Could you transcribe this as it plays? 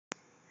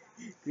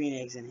green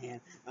eggs and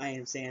ham. I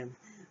am Sam.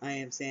 I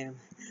am Sam.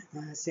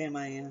 Sam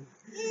I am.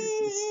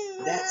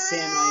 That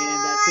Sam I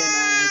am. That Sam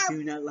I am. I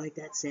do not like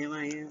that Sam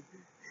I am.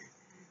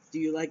 Do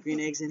you like green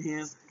eggs and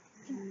ham?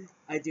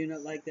 I do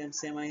not like them,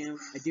 Sam I am.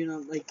 I do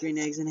not like green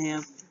eggs and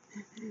ham.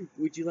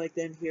 Would you like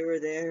them here or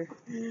there?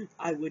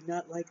 I would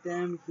not like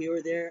them here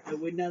or there. I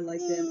would not like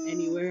them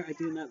anywhere. I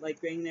do not like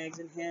green eggs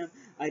and ham.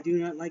 I do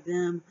not like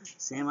them,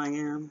 Sam I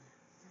am.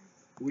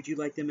 Would you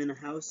like them in a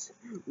house?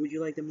 Would you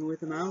like them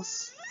with a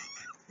mouse?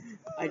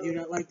 I do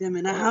not like them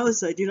in a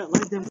house. I do not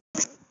like them.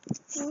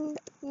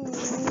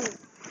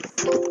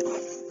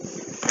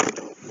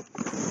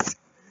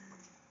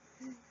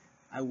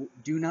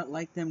 Do not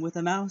like them with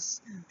a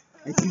mouse.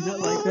 I do not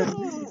like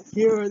them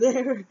here or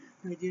there.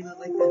 I do not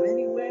like them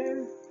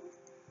anywhere.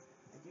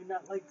 I do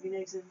not like green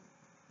eggs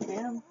and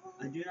ham.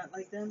 I do not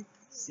like them.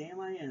 Sam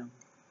I am.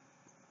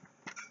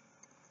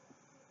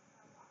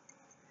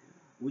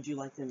 Would you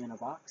like them in a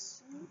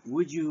box?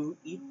 Would you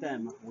eat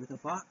them with a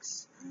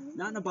fox?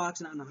 Not in a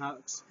box, not in a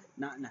house,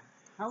 not in a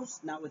house,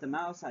 not with a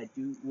mouse.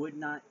 Would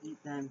not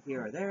eat them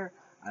here or there.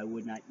 I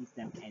would not eat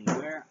them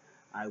anywhere.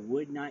 I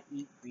would not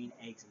eat green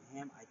eggs and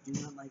ham. I do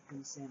not like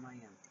them, Sam I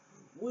am.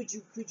 Would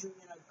you, could you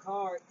in a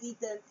car?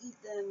 Eat them,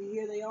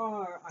 here they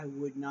are. I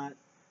would not,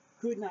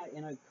 could not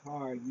in a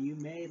car. You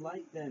may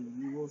like them,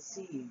 you will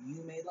see.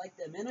 You may like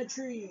them in a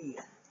tree.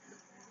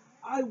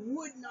 I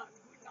would not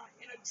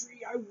in a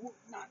tree. I would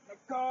not in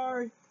a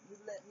car. You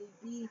let me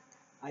be.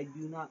 I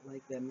do not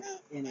like them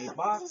in a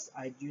box.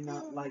 I do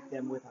not like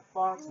them with a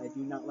fox. I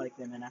do not like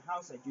them in a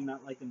house. I do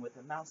not like them with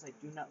a mouse. I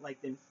do not like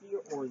them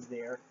here or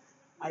there.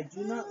 I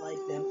do not like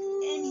them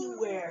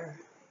anywhere.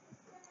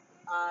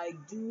 I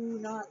do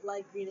not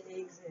like green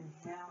eggs and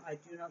ham. I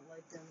do not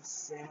like them,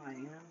 Sam I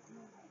am.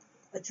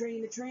 A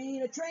train, a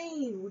train, a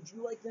train. Would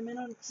you like them in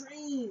a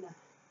train?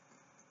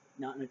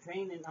 Not in a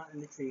train and not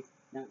in a tree.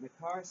 Not in a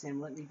car, Sam,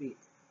 let me be.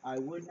 I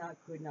would not,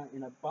 could not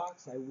in a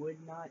box. I would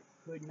not,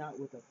 could not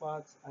with a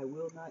fox. I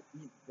will not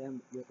eat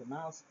them with a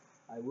mouse.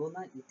 I will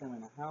not eat them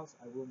in a house.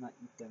 I will not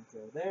eat them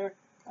here or there.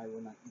 I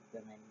will not eat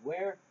them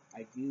anywhere.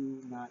 I do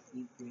not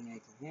eat green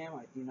eggs and ham.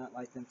 I do not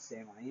like them,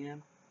 Sam I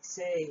am.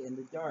 Say in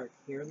the dark,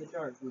 here in the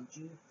dark, would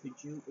you,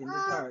 could you in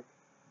the dark?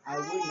 I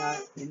would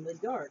not in the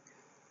dark.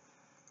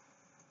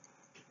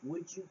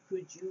 Would you,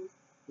 could you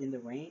in the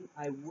rain?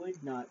 I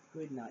would not,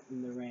 could not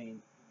in the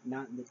rain.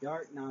 Not in the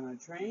dark, not on a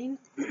train.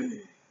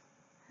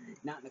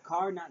 Not in a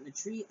car, not in a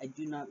tree. I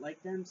do not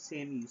like them.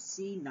 Sam, you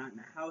see. Not in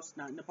a house,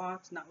 not in a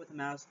box, not with a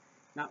mouse,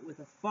 not with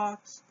a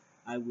fox.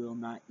 I will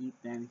not eat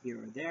them here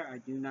or there. I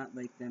do not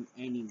like them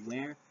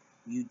anywhere.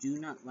 You do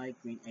not like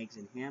green eggs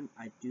and ham.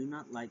 I do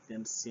not like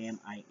them,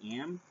 Sam, I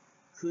am.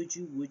 Could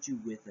you, would you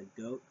with a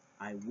goat?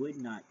 I would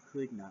not,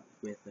 could not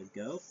with a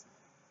goat.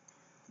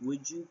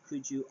 Would you,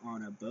 could you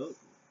on a boat?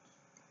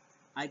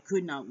 I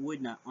could not,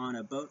 would not on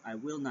a boat. I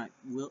will not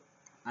with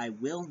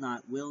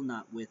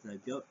a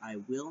goat. I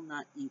will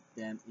not eat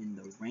them in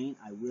the rain.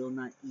 I will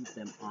not eat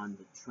them on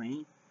the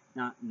train.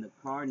 Not in the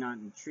car, not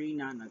in the tree,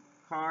 not in a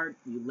car.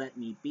 You let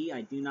me be.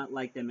 I do not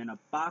like them in a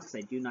box.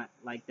 I do not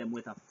like them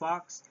with a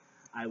fox.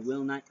 I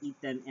will not eat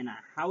them in a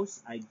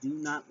house. I do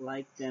not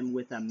like them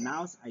with a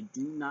mouse. I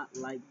do not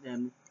like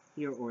them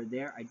here or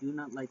there. I do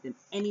not like them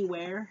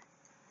anywhere.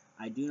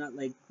 I do not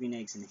like green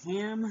eggs and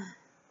ham.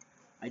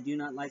 I do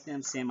not like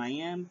them, Sam I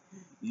am.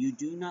 You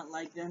do not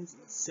like them,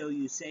 so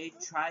you say,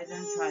 try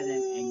them,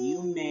 and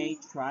you may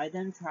try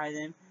them.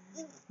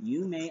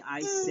 You may,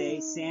 I say,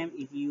 Sam,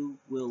 if you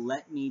will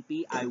let me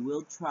be, I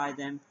will try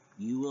them,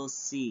 you will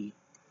see.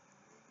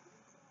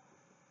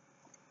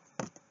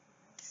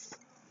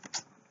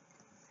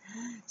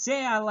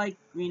 Say I like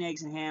green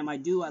eggs and ham. I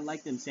do, I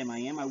like them, Sam I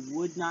am. I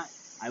would not,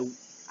 I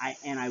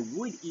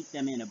would eat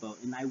them in a boat,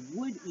 and I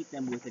would eat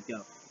them with a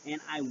goat, and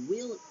I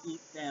will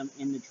eat them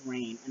in the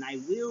train, and I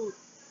will,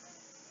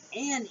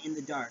 and in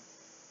the dark,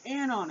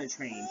 and on a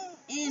train,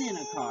 and in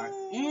a car,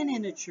 and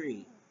in a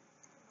tree.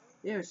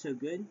 They are so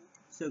good,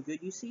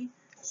 you see.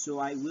 So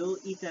I will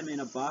eat them in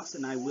a box,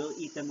 and I will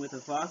eat them with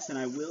a fox, and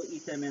I will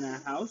eat them in a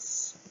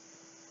house,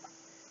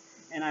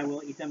 and I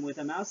will eat them with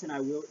a mouse, and I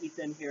will eat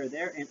them here or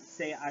there, and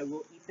say I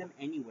will eat them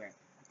anywhere.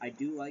 I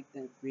do like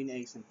the green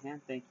eggs and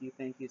ham. Thank you,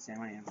 Sam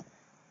I am.